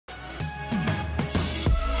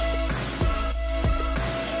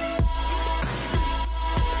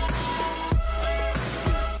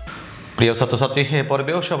প্রিয় ছাত্রছাত্রী, এ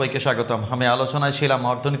পর্বেও সবাইকে স্বাগতম। আমি আলোচনায় ছিলাম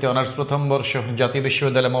অর্থনীতি অনার্স প্রথম বর্ষ জাতীয়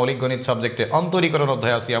বিশ্ববিদ্যালয় মৌলিক গণিত সাবজেক্টে অন্তরীকরণ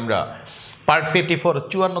অধ্যায় আছি আমরা। পার্ট 54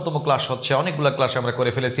 54তম ক্লাস হচ্ছে। অনেকগুলো ক্লাস আমরা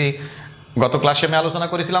করে ফেলেছি। গত ক্লাসে আমি আলোচনা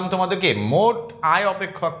করেছিলাম তোমাদেরকে মোট আয়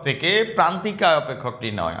অপেক্ষক থেকে প্রান্তিক আয় অপেক্ষক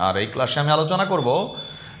নির্ণয়, আর এই ক্লাসে আমি আলোচনা করব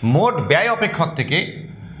মোট ব্যয় অপেক্ষক থেকে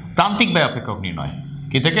প্রান্তিক ব্যয় অপেক্ষক নির্ণয়।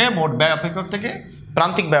 কি থেকে? মোট ব্যয় অপেক্ষক থেকে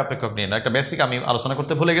প্রান্তিক ব্যয় অপেক্ষক নির্ণয়। একটা বেসিক আমি আলোচনা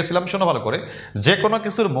করতে ভুলে গেছিলাম, শোনো ভালো করে। যে কোনো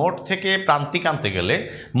কিছুর মোট থেকে প্রান্তিক আনতে গেলে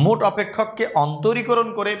মোট অপেক্ষককে অন্তরীকরণ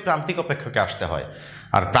করে প্রান্তিক অপেক্ষকে আসতে হয়,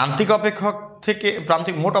 আর প্রান্তিক অপেক্ষক থেকে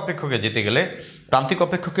প্রান্তিক মোট অপেক্ষকে যেতে গেলে প্রান্তিক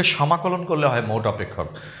অপেক্ষককে সমাকলন করলে হয় মোট অপেক্ষক।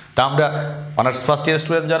 তা আমরা অনার্স ফার্স্ট ইয়ার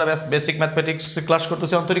স্টুডেন্ট যারা বেসিক ম্যাথমেটিক্স ক্লাস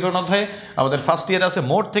করতেছি অন্তরীকরণ অধ্যায়ে, আমাদের ফার্স্ট ইয়ার আছে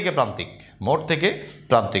মোট থেকে প্রান্তিক। মোট থেকে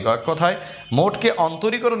প্রান্তিক এক কথায় মোটকে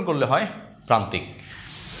অন্তরীকরণ করলে হয় প্রান্তিক।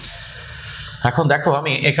 এখন দেখো,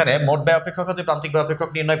 আমি এখানে মোট ব্যয় অপেক্ষক হতে প্রান্তিক ব্যয় অপেক্ষক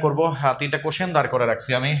নির্ণয় করবো। তিনটা কোশ্চেন দাঁড় করে রাখছি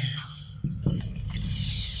আমি।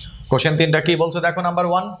 কোশ্চেন তিনটা কি বলছে দেখো। নাম্বার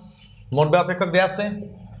 1, মোট ব্যয় অপেক্ষক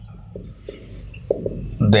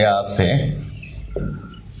দেয়া আছে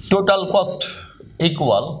total cost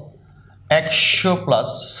equal 100 plus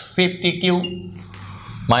 50 Q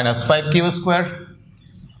minus 5 Q square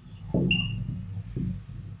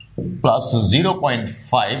plus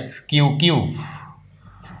 0.5 Q cube.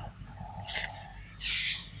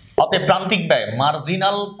 অতএব প্রান্তিক ব্যয়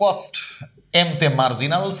মার্জিনাল কস্ট, এমতে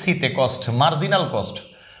মার্জিনাল, সিতে কস্ট। মার্জিনাল কস্ট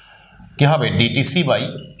কি হবে? DTC by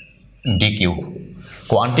DQ.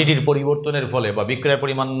 কোয়ান্টিটির পরিবর্তনের ফলে বা বিক্রয়ের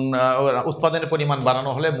পরিমাণ, উৎপাদনের পরিমাণ বাড়ানো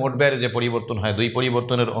হলে মোট ব্যয়ের যে পরিবর্তন হয়, দুই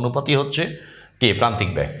পরিবর্তনের অনুপাতই হচ্ছে কি? প্রান্তিক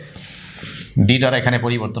ব্যয়। ডি দ্বারা এখানে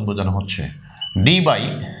পরিবর্তন বোঝানো হচ্ছে। D by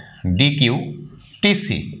D Q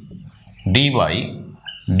TC, D by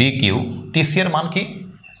D Q TC এর মান কি?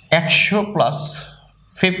 100 plus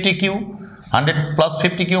 50 Q, 100 plus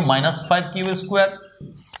 50 Q minus 5 Q square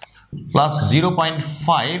plus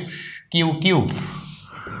 0.5 Q cube.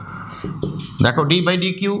 দেখো, D by D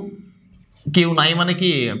Q, Q নাই মানে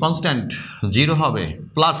কি? কনস্ট্যান্ট 0 হবে,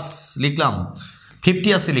 প্লাস লিখলাম 50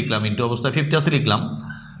 আছে, লিখলাম ইন্টু অবস্থায় 50 আছে লিখলাম।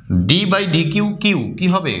 D by D Q Q কি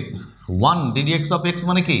হবে? 1 ডিডিএক্স অফ এক্স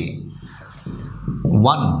মানে কি?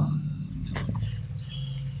 1।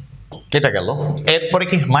 এটা গেল। এরপরে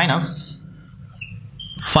কি? মাইনাস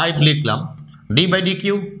 5 লিখলাম। ডি বাই ডি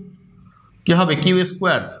কিউ কি হবে? Q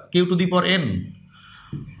square, Q to the power N.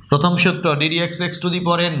 প্রথম সূত্র DD x x to the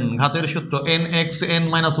power N, ঘাতের সূত্র N x N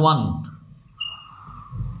minus 1,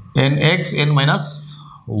 N x N minus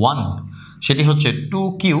 1, সেটি হচ্ছে 2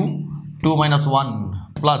 কিউ 2 মাইনাস 1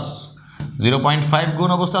 প্লাস 0.5 গুণ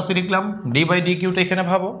অবস্থা আছে লিখলাম। ডি বাই ডি কিউটা এখানে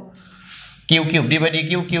ভাবো, Q cube, D by D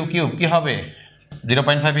Q Q cube কি হবে?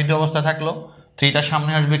 0.5 ইন্টু অবস্থা থাকলো, 3টা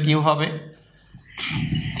সামনে আসবে, কিউ হবে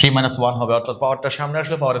 3 মাইনাস 1 হবে, অর্থাৎ পাওয়ারটা সামনে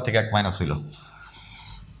আসলে পাওয়ারের থেকে 1 মাইনাস হইল।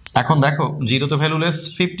 এখন দেখো, 0 তো ভ্যালুলেস,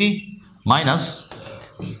 50 মাইনাস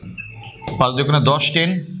 5 দুগুণে 10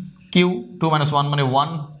 10 কিউ 2 মাইনাস 1 মানে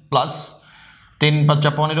 1 প্লাস 3 5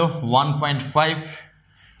 15 1.5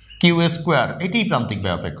 কিউ স্কোয়ার। এটাই প্রান্তিক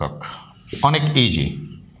ব্যয় অপেক্ষক। অনেক ইজি,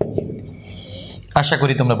 আশা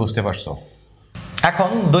করি তোমরা বুঝতে পারছো। এখন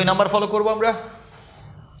 2 নাম্বার ফলো করবো আমরা।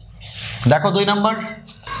 দেখো 2 নাম্বার,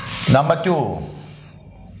 নাম্বার 2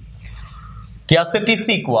 কি আছে?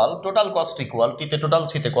 TC equal total cost equal, টিতে টোটাল,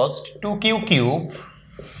 সিতে cost, 2 Q cube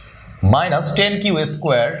minus 10 Q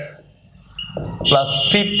square plus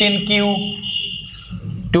 15 Q,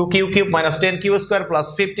 2 Q cube minus 10 Q square plus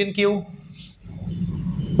 15 Q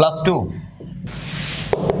plus 2।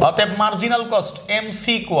 অতএব marginal cost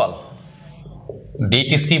MC equal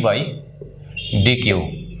DTC by DQ,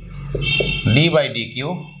 D by DQ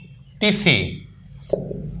TC,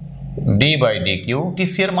 D by DQ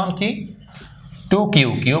TC এর মান কি? 2 Q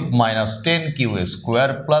cube minus 10 Q square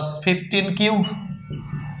plus 15 Q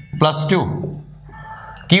plus 2।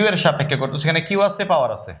 Q এর সাপেক্ষে করতে, সেখানে Q আছে, পাওয়ার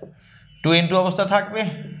আছে, 2 ইন্টু অবস্থা থাকবে,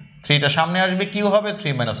 3টা সামনে আসবে, কিউ হবে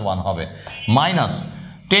 3 মাইনাস 1 হবে, মাইনাস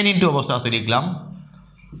 10 ইন্টু অবস্থা আছে লিখলাম।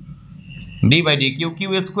 D by D Q Q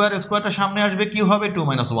square, স্কোয়ারটা সামনে আসবে, কিউ হবে 2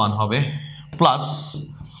 মাইনাস 1 হবে, প্লাস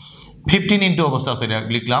 15 ইন্টু অবস্থা আছে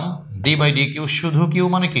লিখলাম। ডি বাই ডি কিউ শুধু কিউ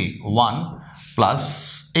মানে কি? 1 প্লাস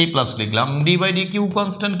এই প্লাস লিখলাম। D by D Q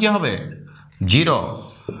constant কি হবে? 0,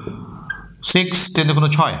 6 3 দুগুণে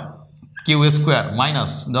 6 কিউ স্কোয়ার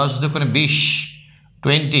মাইনাস 10 দুগুণে 20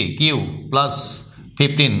 20 কিউ প্লাস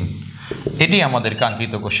 15। এটি আমাদের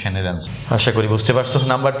কাঙ্ক্ষিত কোশ্চেনের অ্যান্সার। আশা করি বুঝতে পারছো।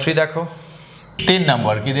 নাম্বার 3 দেখো, 3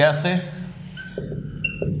 নাম্বার কি দেয়া আছে?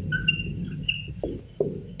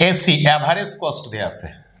 এসি অ্যাভারেজ কস্ট দেয়া আছে।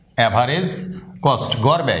 অ্যাভারেজ কস্ট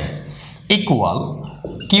গড় ব্যয় equal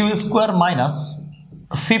Q square minus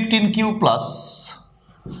 15 Q plus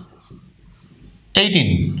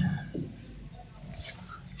 18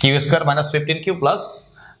 Q square minus 15 Q plus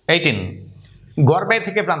 18 গড় ব্যয়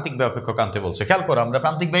থেকে প্রান্তিক ব্যয় অপেক্ষক আনতে বলছে। খেয়াল করো, আমরা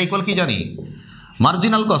প্রান্তিক ব্যয় ইকুয়াল কি জানি?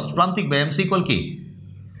 মার্জিনাল কস্ট প্রান্তিক ব্যয় এমসি ইকুয়াল কি?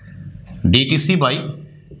 DTC by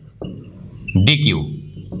DQ,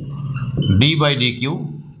 D by DQ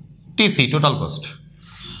TC total cost.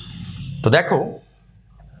 তো দেখো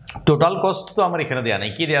টোটাল কস্ট তো আমার এখানে দেওয়া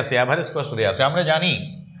নেই, কি দেওয়া আছে? অ্যাভারেজ কস্ট দেওয়া আছে। আমরা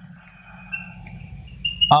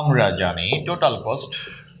জানি টোটাল কস্ট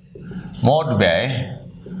মোট ব্যয়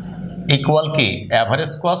ইকুয়াল কি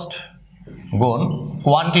অ্যাভারেজ কস্ট গুণ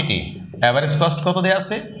কোয়ান্টিটি। অ্যাভারেজ কস্ট কত দেওয়া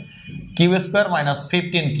আছে? Q square minus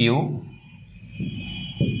 15 Q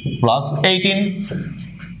plus 18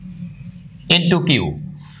 into Q.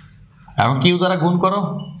 এখন কিউ দ্বারা গুণ করো,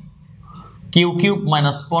 Q cube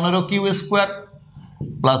minus 15 Q square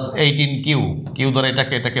plus 18 Q দ্বারা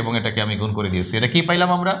এটাকে এবং এটাকে আমি গুণ করে দিয়েছি। এটা কি পাইলাম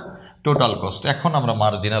আমরা? Total cost. এখন আমরা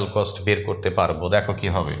মার্জিনাল কস্ট বের করতে পারবো। দেখো কি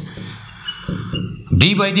হবে, D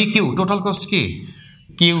by D Q total cost কি?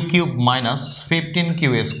 Q cube minus 15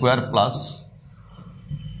 Q square plus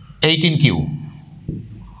 18 Q,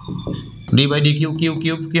 D by D Q cube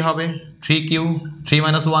কি হবে? 3 Q, 3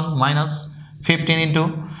 minus 1 minus 15 into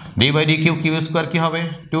D by D Q square কি হবে?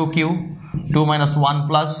 2 কিউ, 2 মাইনাস 1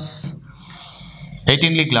 প্লাস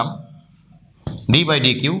 18 লিখলাম, ডি বাই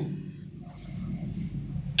ডি কিউ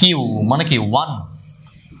মানে কি 1,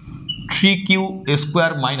 3 Q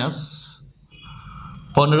square minus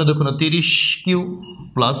 15 দুগুণ 30 Q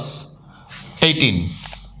plus 18।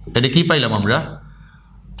 এটা কি পাইলাম আমরা?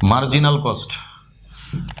 Marginal cost.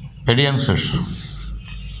 এটি অ্যান্সার।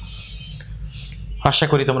 আশা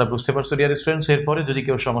করি তোমরা বুঝতে পারছো ডিয়ার স্টুডেন্টস। এরপরে যদি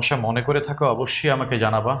কেউ সমস্যা মনে করে থাকো অবশ্যই আমাকে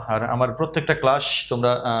জানাবা। আর আমার প্রত্যেকটা ক্লাস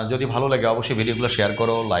তোমরা যদি ভালো লাগে অবশ্যই ভিডিওগুলো শেয়ার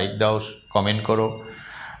করো, লাইক দাও, কমেন্ট করো।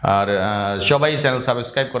 আর সবাই চ্যানেল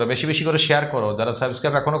সাবস্ক্রাইব করো, বেশি বেশি করে শেয়ার করো। যারা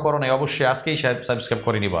সাবস্ক্রাইব এখনও করো নাই অবশ্যই আজকেই সাবস্ক্রাইব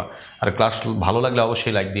করে নিবা। আর ক্লাস ভালো লাগলে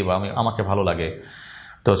অবশ্যই লাইক দিবা, আমাকে ভালো লাগে।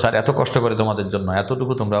 তো স্যার এত কষ্ট করে তোমাদের জন্য,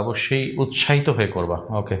 এতটুকু তোমরা অবশ্যই উৎসাহিত হয়ে করবা।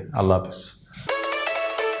 ওকে, আল্লাহ হাফিজ।